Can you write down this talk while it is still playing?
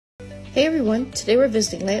Hey everyone, today we're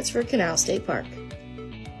visiting Landsford Canal State Park.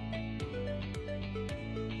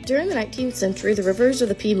 During the 19th century, the rivers of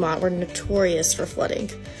the Piedmont were notorious for flooding.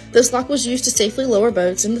 This lock was used to safely lower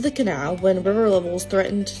boats into the canal when river levels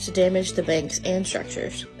threatened to damage the banks and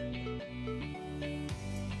structures.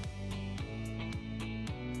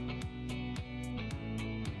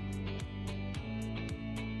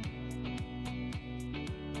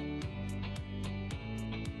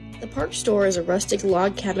 The park store is a rustic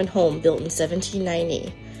log cabin home built in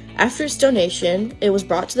 1790. After its donation, it was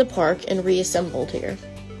brought to the park and reassembled here.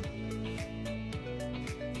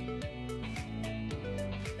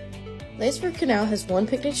 Landsford Canal has one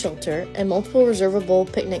picnic shelter and multiple reservable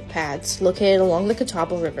picnic pads located along the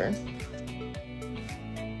Catawba River.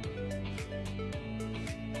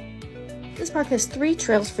 This park has 3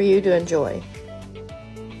 trails for you to enjoy.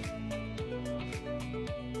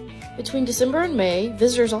 Between December and May,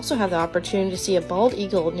 visitors also have the opportunity to see a bald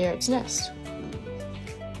eagle near its nest.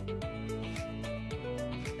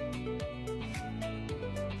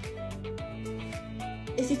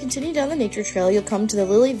 If you continue down the nature trail, you'll come to the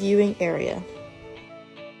lily viewing area.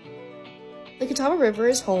 The Catawba River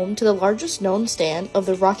is home to the largest known stand of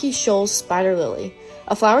the Rocky Shoals spider lily,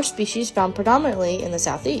 a flower species found predominantly in the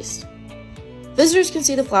southeast. Visitors can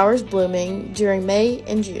see the flowers blooming during May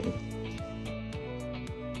and June.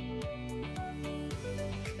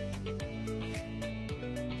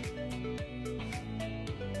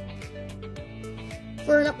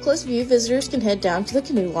 For an up-close view, visitors can head down to the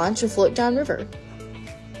canoe launch and float downriver.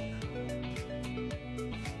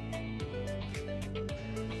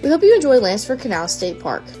 We hope you enjoy Landsford Canal State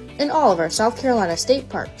Park and all of our South Carolina state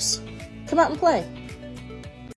parks. Come out and play!